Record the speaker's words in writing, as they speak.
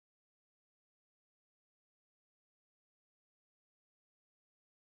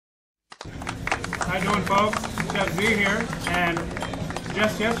How you doing, folks? Chef Z here, and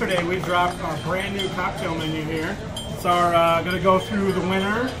just yesterday we dropped our brand new cocktail menu here. It's our going to go through the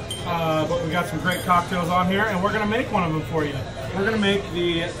winter, but we got some great cocktails on here, and we're going to make one of them for you. We're going to make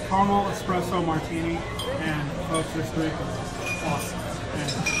the caramel espresso martini, and folks, this drink is awesome, and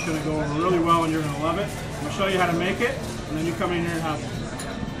it's going to go over really well, and you're going to love it. I'm going to show you how to make it, and then you come in here and have one.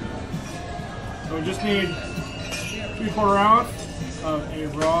 So we just need 3/4 ounce of a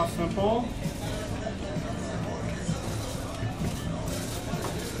raw simple.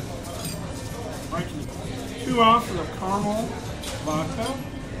 Right, 2 ounces of caramel vodka.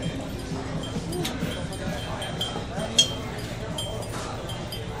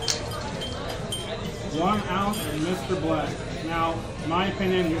 1 ounce of Mr. Black. Now, in my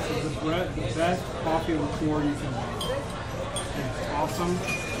opinion, this is the best coffee liqueur you can make. It's awesome,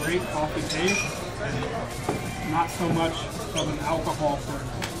 great coffee taste, and not so much of an alcohol flavor.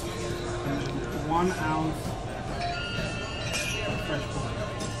 And then 1 ounce of fresh butter.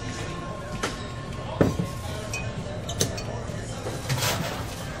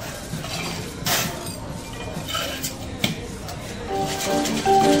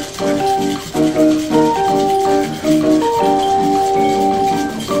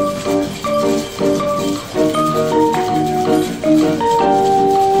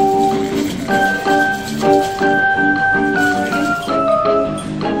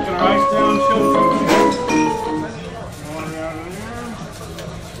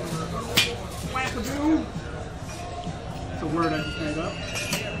 It's a word I just made up.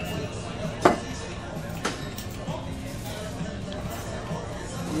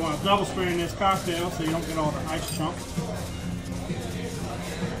 You want to double strain this cocktail so you don't get all the ice chunks.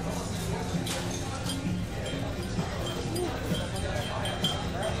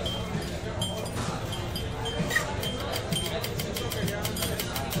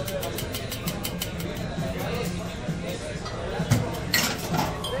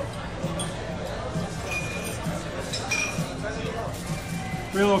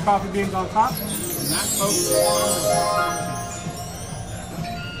 Three little coffee beans on top, and that, folks,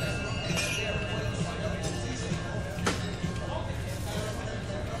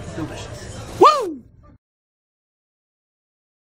 delicious.